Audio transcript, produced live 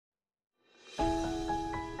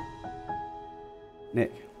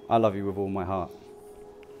Nick, I love you with all my heart.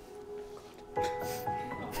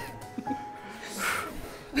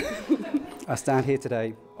 I stand here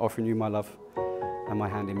today offering you my love and my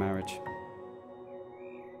hand in marriage.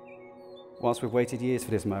 Whilst we've waited years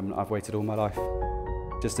for this moment, I've waited all my life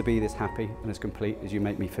just to be this happy and as complete as you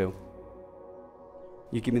make me feel.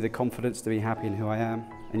 You give me the confidence to be happy in who I am,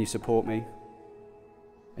 and you support me,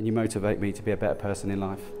 and you motivate me to be a better person in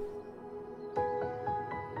life.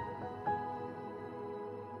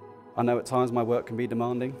 I know at times my work can be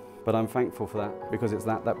demanding, but I'm thankful for that, because it's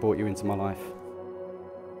that brought you into my life.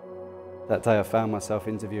 That day I found myself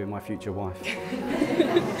interviewing my future wife.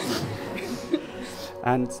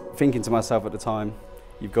 And thinking to myself at the time,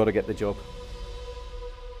 you've got to get the job.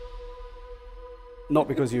 Not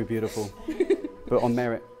because you were beautiful, but on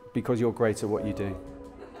merit, because you're great at what you do.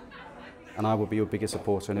 And I will be your biggest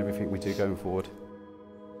supporter in everything we do going forward.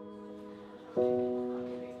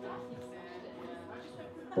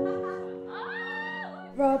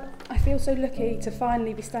 Rob, I feel so lucky to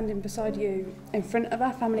finally be standing beside you in front of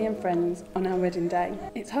our family and friends on our wedding day.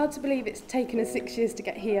 It's hard to believe it's taken us 6 years to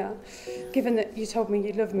get here, given that you told me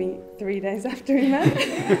you loved me 3 days after we met.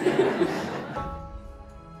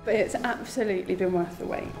 But it's absolutely been worth the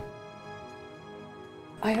wait.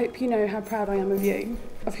 I hope you know how proud I am of you,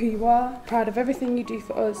 of who you are, proud of everything you do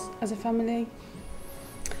for us as a family.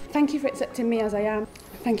 Thank you for accepting me as I am.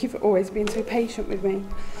 Thank you for always being so patient with me.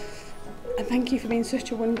 And thank you for being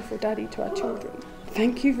such a wonderful daddy to our children.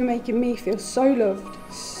 Thank you for making me feel so loved,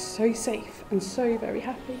 so safe, and so very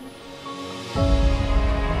happy.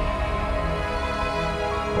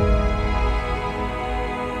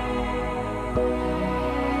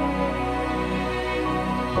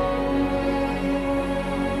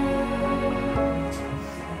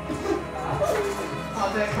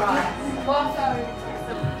 Oh, don't cry. What?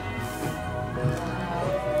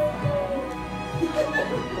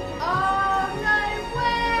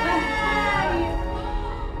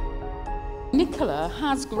 Nicola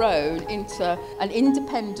has grown into an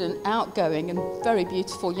independent, outgoing and very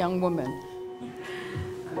beautiful young woman.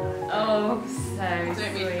 Oh, so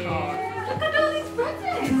sweet. Look at all these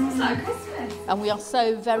presents. It's like Christmas. And we are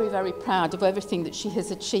so very, very proud of everything that she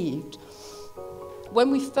has achieved.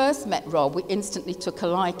 When we first met Rob, we instantly took a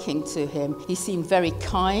liking to him. He seemed very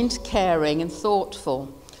kind, caring and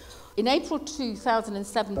thoughtful. In April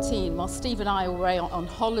 2017, while Steve and I were away on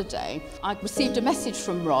holiday, I received a message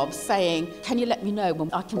from Rob saying, "Can you let me know when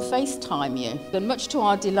I can FaceTime you?" And much to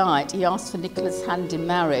our delight, he asked for Nicola's hand in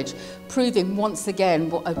marriage, proving once again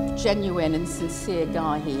what a genuine and sincere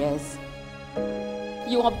guy he is.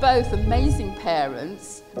 You are both amazing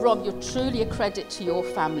parents. Rob, you're truly a credit to your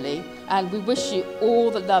family, and we wish you all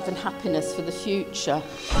the love and happiness for the future.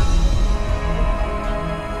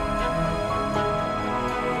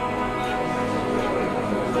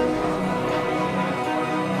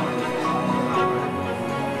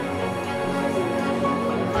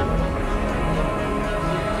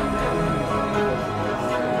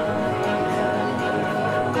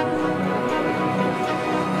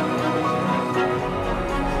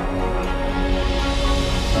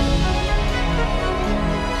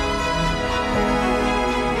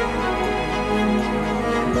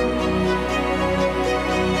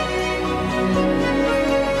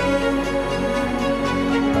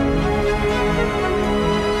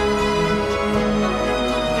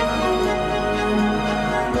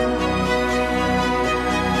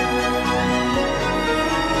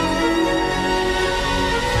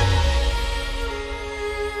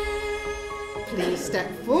 Please step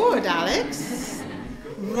forward, Alex.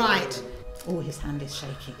 Right. Oh, his hand is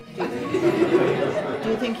shaking. Do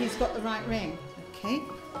you think he's got the right ring? Okay,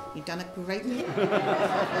 you've done a great job.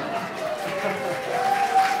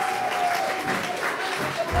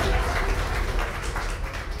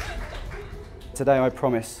 Today I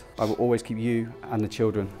promise I will always keep you and the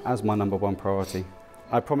children as my #1 priority.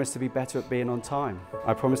 I promise to be better at being on time.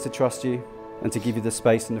 I promise to trust you and to give you the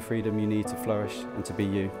space and the freedom you need to flourish and to be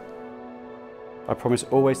you. I promise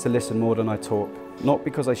always to listen more than I talk, not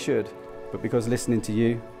because I should, but because listening to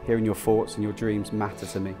you, hearing your thoughts and your dreams matter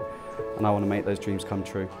to me, and I want to make those dreams come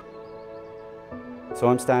true. So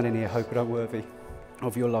I'm standing here hoping I'm worthy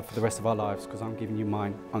of your love for the rest of our lives, because I'm giving you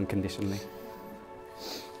mine unconditionally.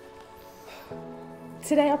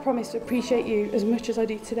 Today I promise to appreciate you as much as I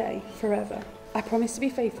do today, forever. I promise to be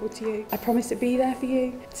faithful to you. I promise to be there for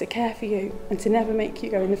you, to care for you, and to never make you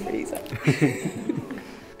go in the freezer.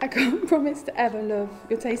 I can't promise to ever love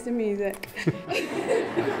your taste in music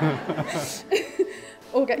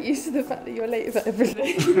or get used to the fact that you're late for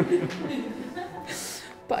everything.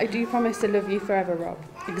 But I do promise to love you forever, Rob,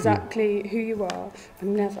 exactly who you are,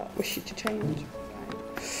 and never wish you to change.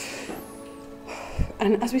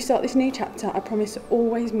 And as we start this new chapter, I promise to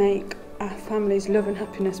always make our family's love and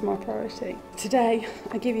happiness my priority. Today,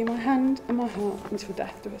 I give you my hand and my heart until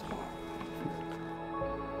death do us part.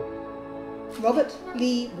 Robert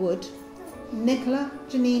Lee Wood, Nicola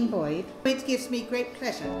Janine Boyd, it gives me great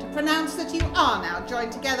pleasure to pronounce that you are now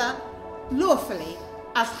joined together lawfully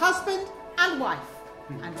as husband and wife.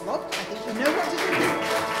 And Rob, I think you know what to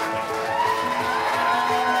do.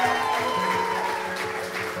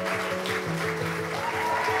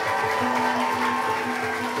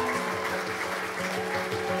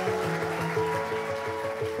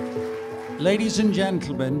 Ladies and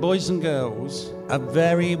gentlemen, boys and girls, a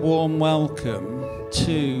very warm welcome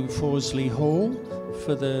to Fawsley Hall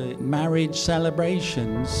for the marriage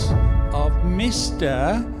celebrations of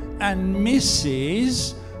Mr. and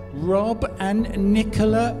Mrs. Rob and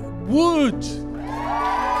Nicola Wood.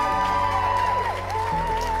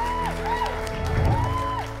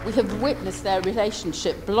 We have witnessed their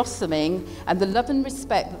relationship blossoming, and the love and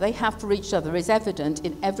respect that they have for each other is evident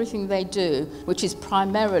in everything they do, which is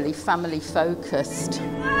primarily family focused.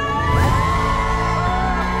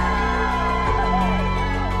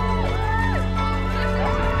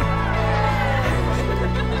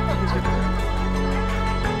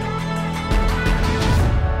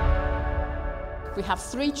 We have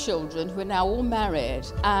 3 children who are now all married,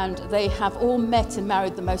 and they have all met and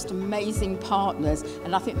married the most amazing partners,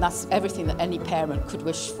 and I think that's everything that any parent could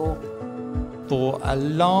wish for. For a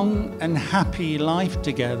long and happy life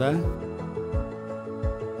together,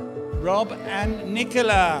 Rob and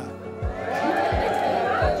Nicola.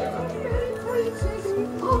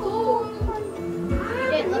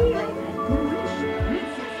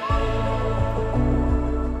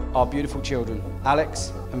 Our beautiful children,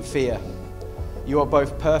 Alex and Phia. You are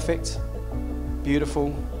both perfect, beautiful,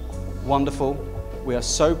 wonderful. We are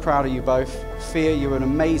so proud of you both. Phia, you were an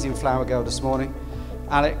amazing flower girl this morning.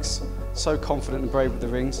 Alex, so confident and brave with the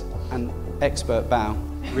rings. And expert bow,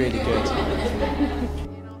 really good.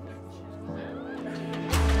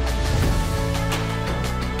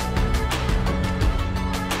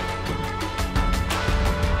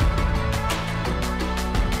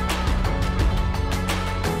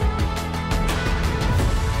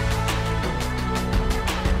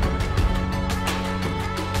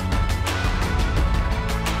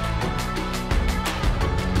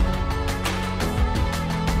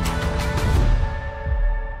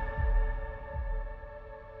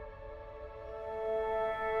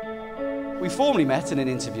 We formally met in an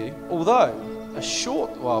interview, although a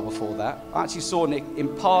short while before that, I actually saw Nick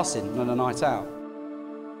in passing on a night out.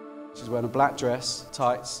 She's wearing a black dress,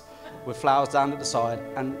 tights, with flowers down at the side,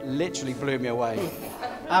 and literally blew me away.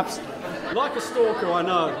 Like a stalker, I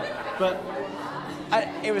know, but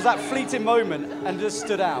it was that fleeting moment and just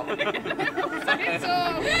stood out.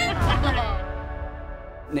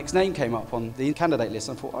 Nick's name came up on the candidate list,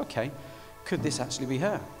 and I thought, okay, could this actually be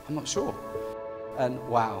her? I'm not sure. And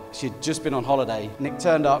wow, she'd just been on holiday. Nick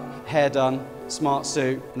turned up, hair done, smart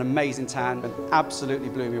suit, an amazing tan, and absolutely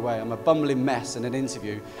blew me away. I'm a bumbling mess in an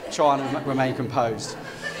interview, trying to remain composed.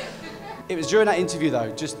 It was during that interview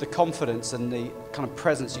though, just the confidence and the kind of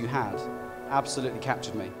presence you had absolutely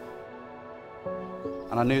captured me.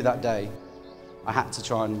 And I knew that day I had to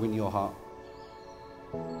try and win your heart.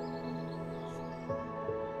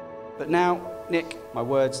 But now, Nick, my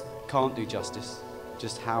words can't do justice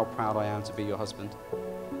just how proud I am to be your husband.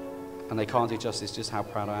 And they can't do justice just how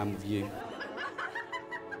proud I am of you.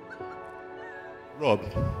 Rob,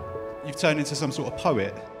 you've turned into some sort of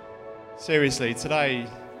poet. Seriously, today,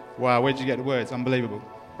 wow, where did you get the words? Unbelievable.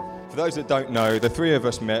 For those that don't know, the 3 of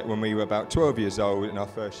us met when we were about 12 years old in our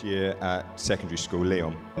first year at secondary school,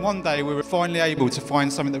 Leon. One day we were finally able to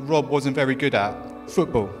find something that Rob wasn't very good at,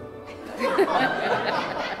 football.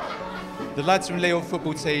 The lads from Leon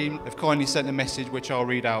football team have kindly sent a message which I'll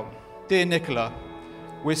read out. Dear Nicola,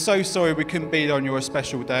 we're so sorry we couldn't be there on your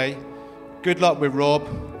special day. Good luck with Rob.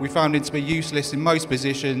 We found him to be useless in most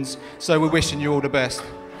positions, so we're wishing you all the best.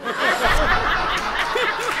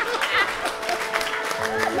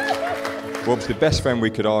 Rob's the best friend we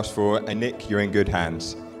could ask for, and Nick, you're in good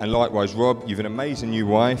hands. And likewise, Rob, you've an amazing new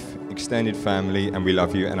wife, extended family, and we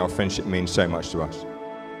love you, and our friendship means so much to us.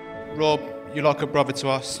 Rob, you're like a brother to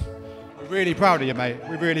us. We're really proud of you, mate.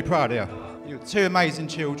 We're really proud of you. You've got 2 amazing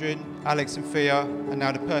children, Alex and Phia, and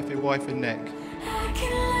now the perfect wife and Nick.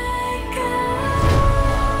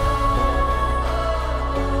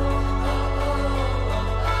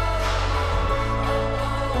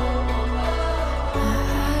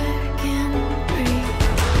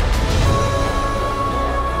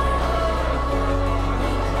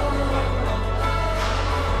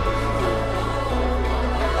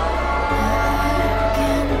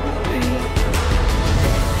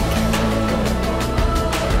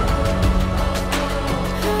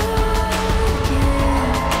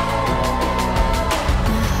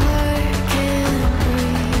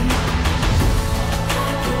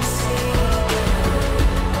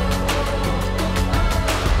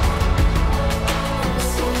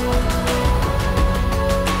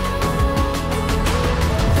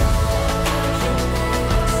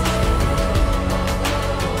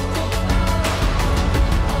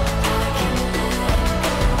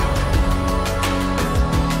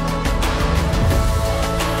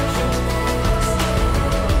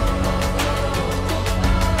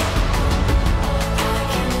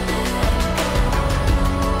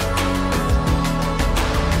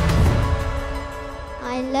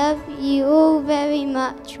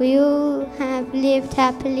 We all have lived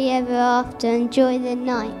happily ever after. Enjoy the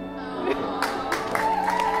night.